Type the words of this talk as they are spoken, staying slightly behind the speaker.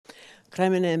Kraj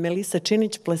mene je Melisa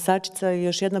Činić, plesačica i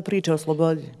još jedna priča o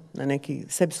slobodi. Na neki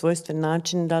sebi svojstven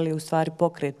način, da li je u stvari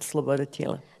pokret sloboda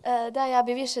tijela? Da, ja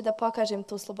bi više da pokažem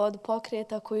tu slobodu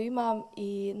pokreta koju imam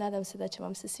i nadam se da će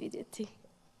vam se svidjeti.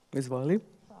 Izvoli.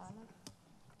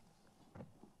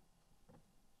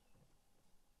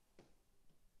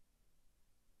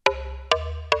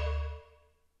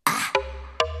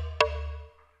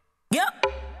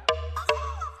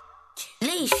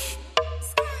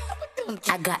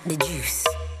 I got the juice.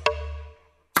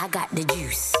 I got the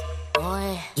juice.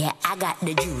 Boy. Yeah, I got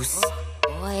the juice.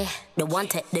 Boy. The one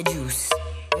take the juice.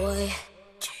 Boy.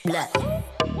 Look.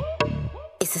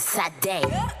 It's a sad day.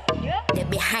 They're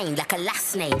behind like a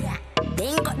last name. They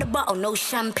ain't got the bottle, no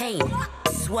champagne.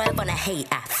 Swerve on a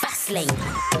hater, fast lane.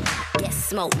 Get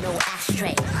smoke, no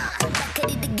ashtray. Back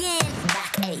at it again,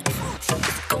 backache.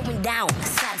 It's going down,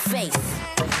 sad face.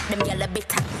 Them yellow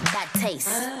bitter, bad taste.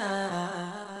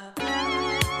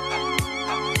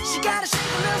 She gotta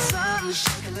shake a little something,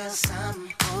 shake a little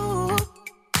something, ooh.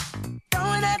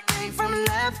 Throwing that thing from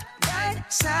left, right,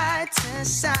 side to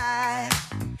side.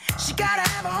 She gotta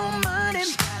have her own money,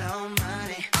 she got her own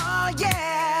money, oh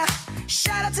yeah.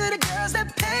 Shout out to the girls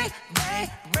that pay their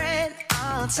rent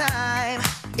on time.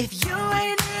 If you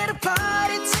ain't here to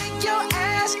party, take your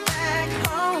ass back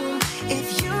home.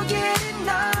 If you get it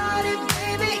naughty,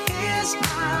 baby, here's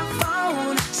my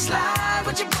phone. Slide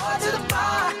with your boy to the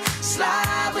bar,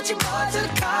 slide with your boy to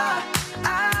the car.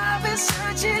 I've been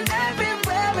searching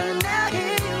everywhere and now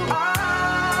here you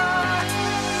are.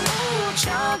 Ooh,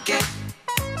 chunky.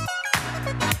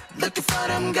 Looking for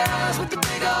them girls with the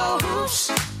big old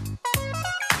hoops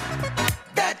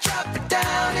that drop it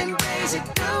down and raise it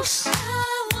deuce.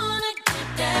 I wanna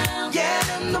get down. Yeah,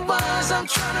 them the ones I'm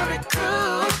trying to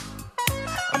recruit.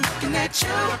 I'm looking at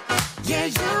you, yeah,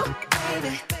 you,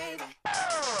 baby.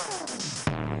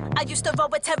 I used to roll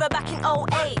with terror back in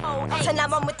 08. So now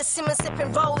I'm with the Simmons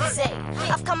sipping rosé.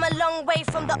 I've come a long way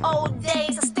from the old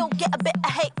days. I still get a bit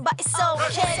of hate, but it's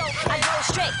okay. I go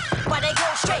straight, why they go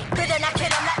straight? Good and I kill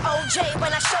them like OJ.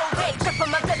 When I show rage, flip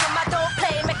them, I don't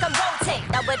play, make them rotate.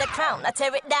 Now with the crown, I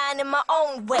tear it down in my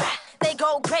own way. They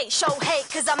go great, show hate,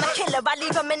 cause I'm a killer. I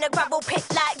leave them in the gravel pit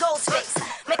like Ghostface.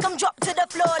 Make them drop to the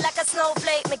floor like a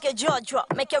snowflake. Make your jaw drop,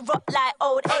 make you rot like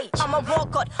old age. I'm a war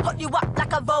god, hot you up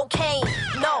like a volcano.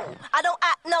 No, I don't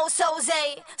act no soze,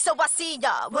 so I see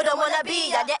ya, wouldn't wanna be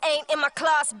ya. You ain't in my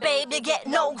class, babe, you get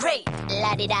no grade.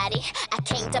 Laddie-daddy, I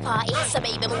came to party, so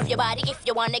baby move your body if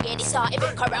you wanna get it started.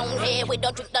 Look around here, we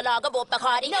don't drink the lager, but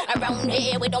Bacardi. Around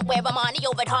here, we don't wear a money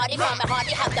over hardy. From my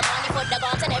hearty, have the money for the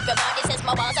guns and everybody says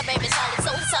my bars are very solid,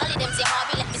 so solid. MC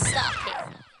Harvey, let me stop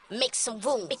it. Make some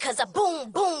room, because I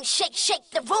boom, boom, shake, shake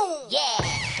the room, yeah.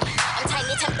 I'm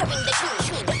tiny tempering the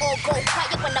tune, they all go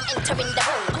quiet when I'm entering the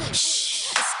room.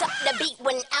 Shh, stop the beat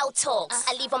when Al talks.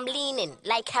 I leave them leaning,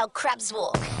 like how crabs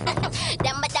walk.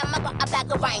 Damn, I got a bag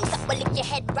of rhymes that will lick your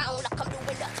head round like I'm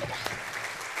doing that.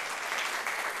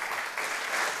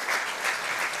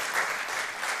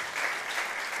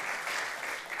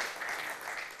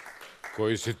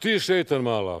 Koji si ti šeitan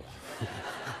mala?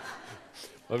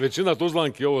 A većina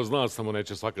Tuzlanki ovo zna, samo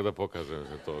neće svaka da pokaže.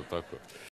 To tako.